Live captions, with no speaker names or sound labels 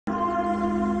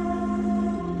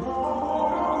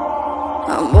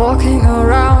I'm walking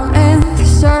around in the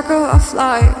circle of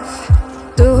life,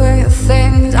 doing the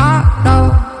things I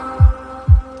know,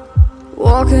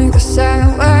 walking the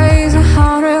same ways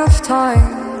 100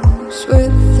 times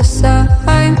with the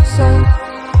same soul.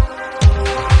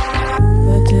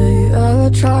 But do you ever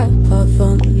try to path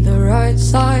on the right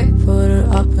side, put it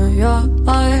up in your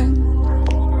mind?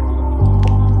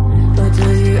 But do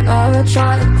you ever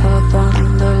try to path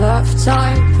on the left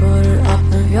side, put it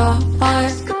up in your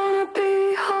mind? It's gonna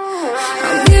be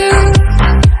alright.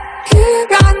 You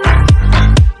got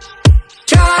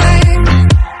try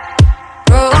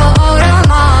roll your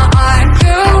mind.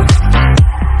 You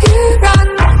got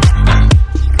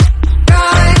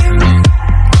try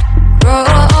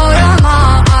roll your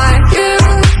mind. You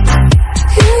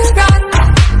got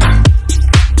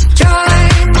try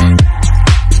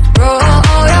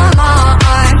roll your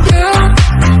mind. You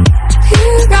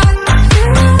got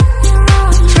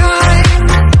try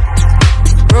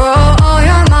roll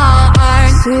your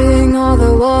mind. Seeing all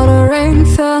the watering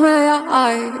fill your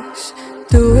eyes,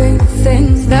 doing the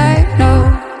things they know,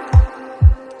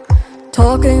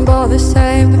 talking about the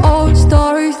same old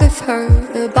stories they've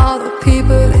heard about the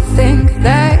people they think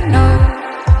they know.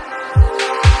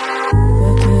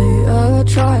 But do you ever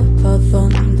try to path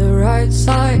on the right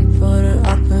side, put it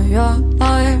up in your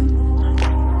mind?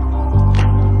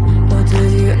 But do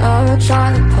you ever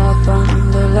try to path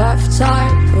on the left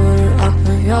side, put it up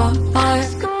in your mind?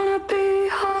 It's gonna be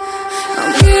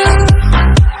hard.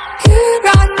 You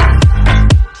got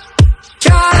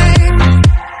try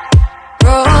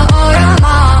roll your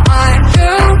mind.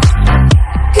 You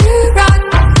got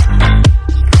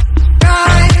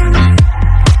try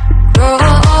roll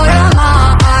your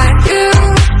mind. You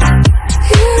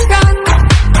got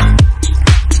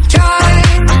try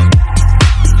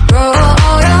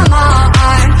roll your mind.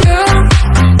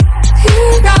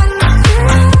 You got try.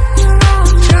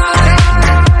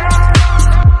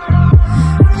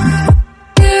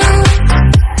 You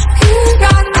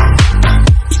got try roll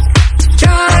your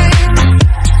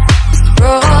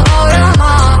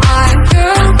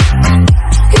mind.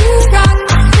 You got try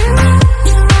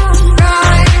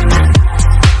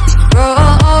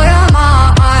roll your mind.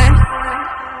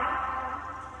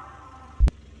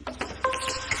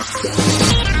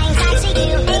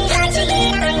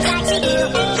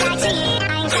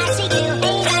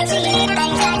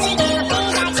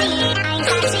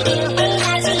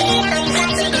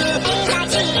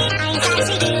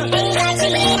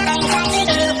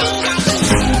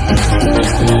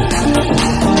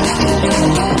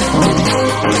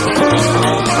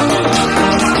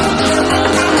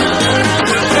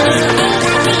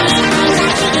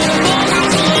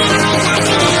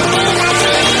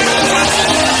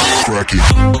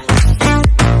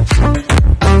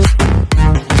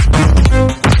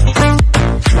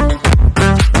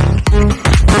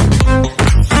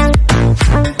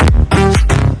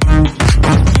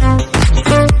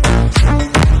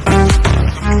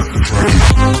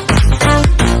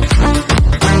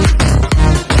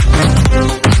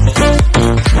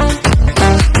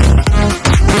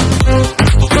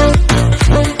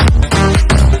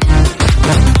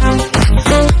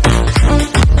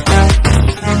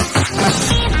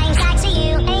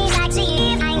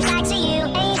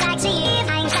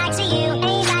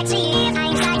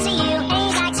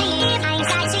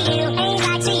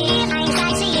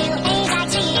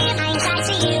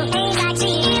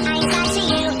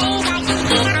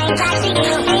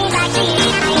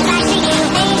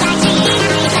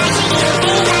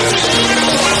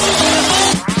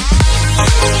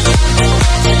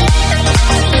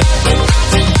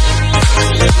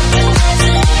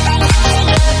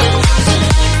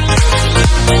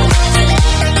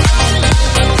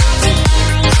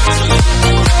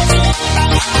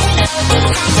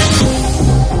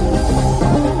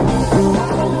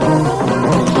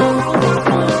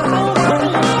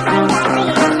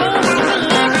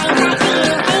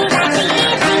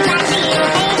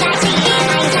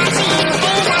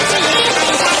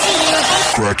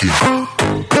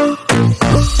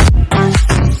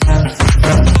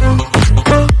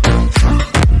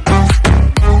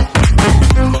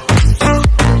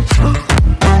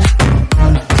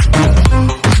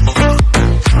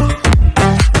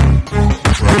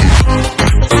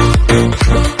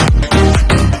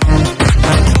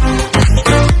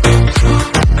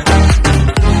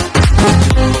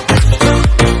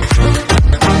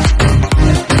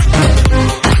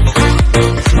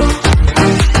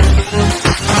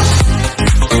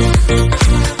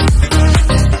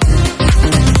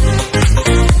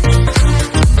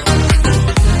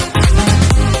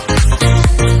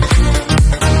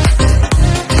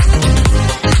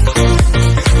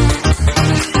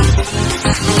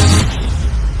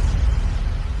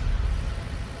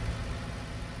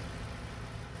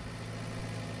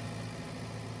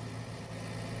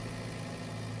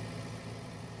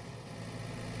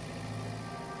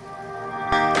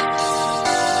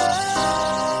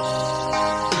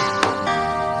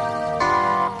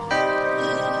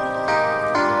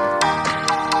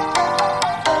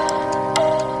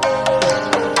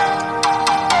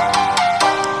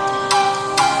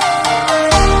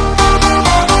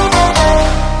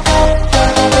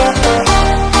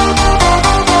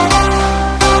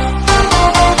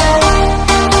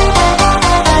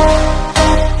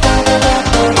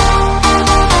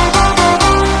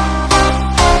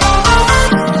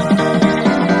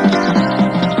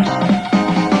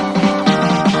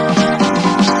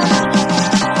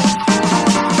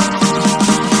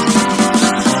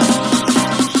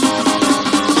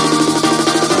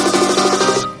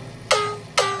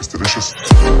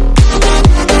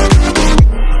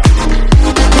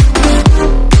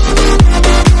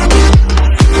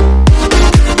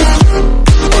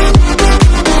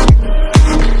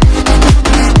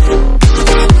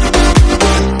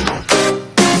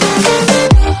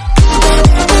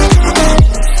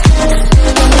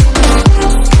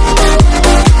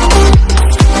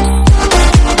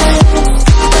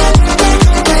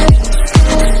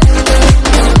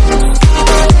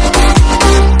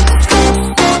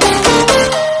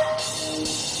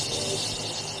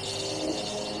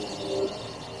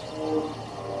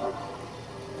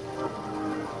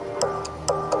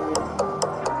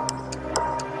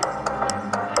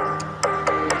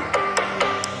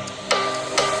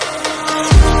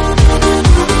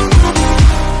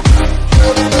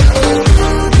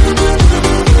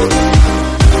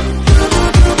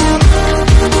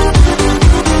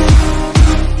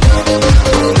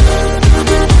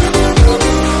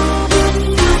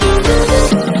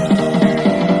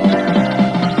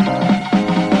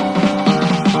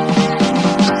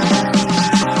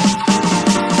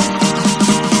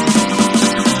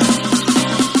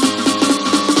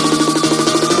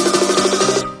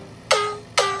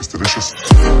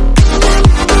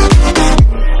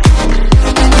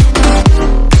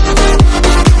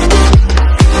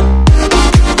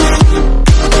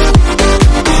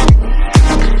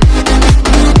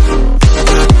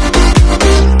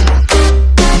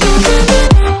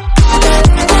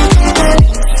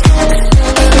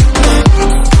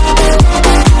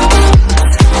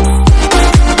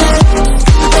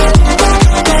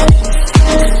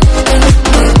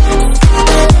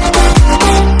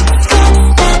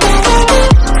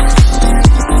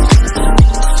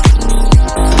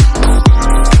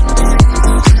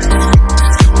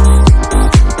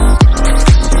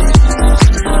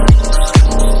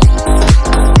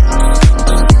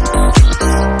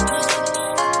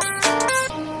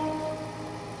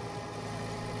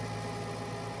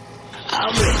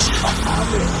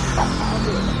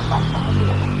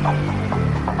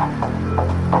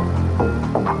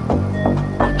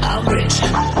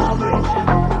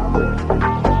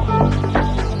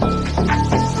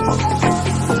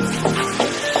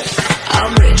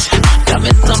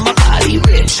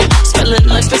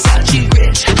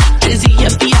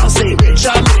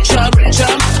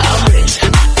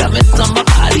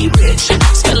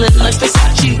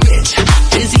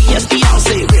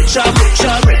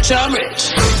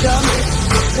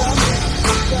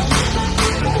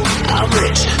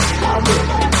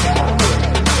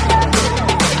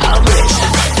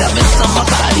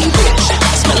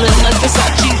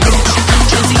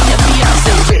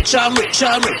 rich, I'm rich,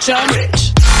 I'm rich, I'm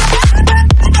rich.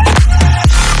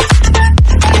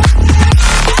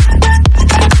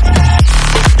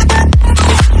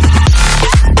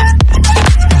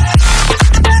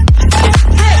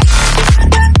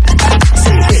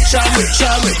 I'm rich,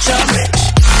 I'm rich, I'm rich.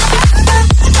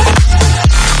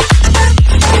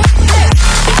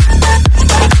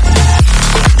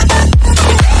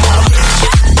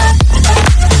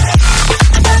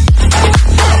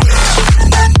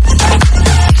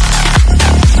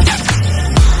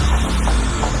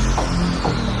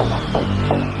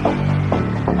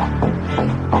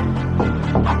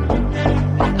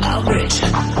 I'm rich.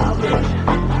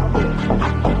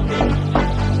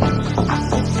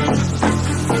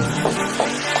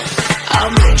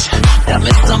 I'm rich,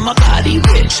 diamonds on my body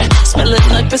rich, smelling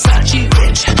like Versace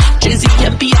rich, Jay-Z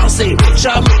and Beyonce rich,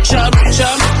 I'm rich, I'm rich,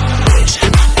 I'm rich,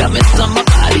 diamonds on my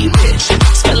body rich,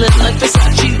 smelling like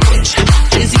Versace rich,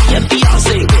 Jay-Z and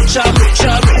Beyonce rich, I'm rich,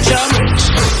 I'm rich, I'm rich,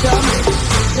 I'm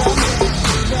rich.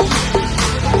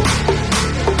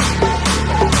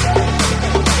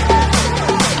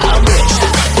 I'm rich,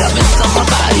 diamonds on my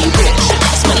body rich,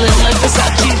 smelling like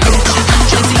Versace rich,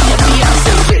 Jay-Z and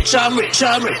Beyonce rich, I'm rich,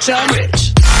 I'm rich, I'm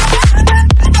rich.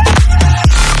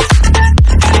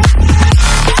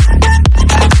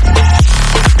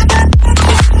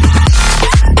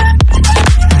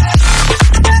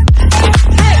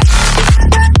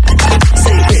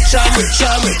 I'm rich,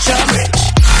 I'm rich, I'm rich.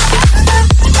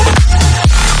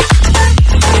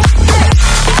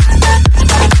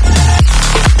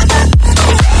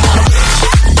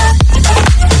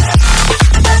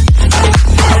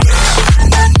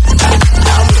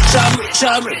 I'm rich,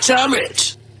 I'm rich, I'm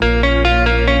rich.